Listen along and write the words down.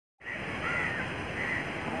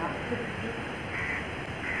Hello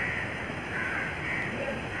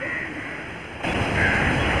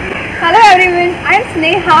everyone, I am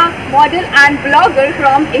Sneha, model and blogger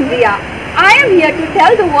from India. I am here to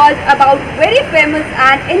tell the world about very famous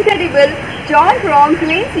and incredible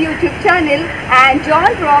jonfromqueens YouTube channel and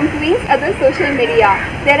jonfromqueens other social media.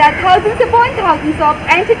 There are thousands upon thousands of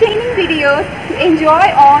entertaining videos to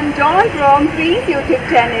enjoy on jonfromqueens YouTube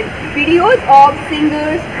channel. Videos of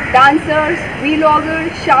singers, dancers, vloggers,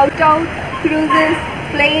 shoutouts, cruises,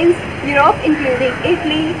 planes, Europe including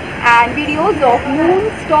Italy, and videos of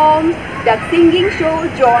moon, storms, the singing show,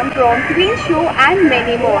 jonfromqueens show and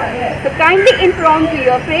many more. So kindly inform to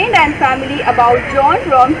your friend and family about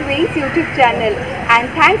jonfromqueens YouTube channel, and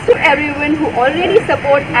thanks to everyone who already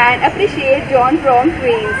support and appreciate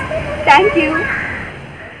jonfromqueens. Thank you.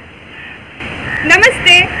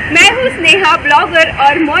 नमस्ते, मैं हूँ Sneha, blogger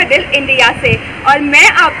और model India से, और मैं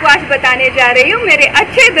आपको आज बताने जा रही हूँ मेरे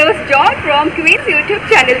अच्छे दोस्त jonfromqueens यूट्यूब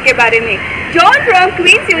चैनल के बारे में।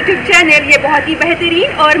 jonfromqueens यूट्यूब चैनल ये बहुत ही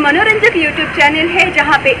बेहतरीन और मनोरंजक यूट्यूब चैनल है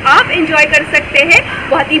जहाँ पे आप एंजॉय कर सकते हैं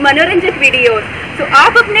बहुत ही मनोरंजक वीडियोस। तो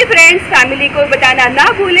आप अपने फ्रेंड्स, फैमिली को बताना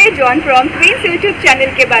ना भूलें jonfromqueens यूट्यूब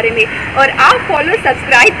चैनल के बारे में, और आप फॉलो,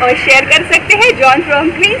 सब्सक्राइब और शेयर कर सकते हैं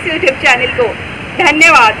jonfromqueens यूट्यूब चैनल को।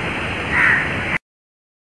 धन्यवाद।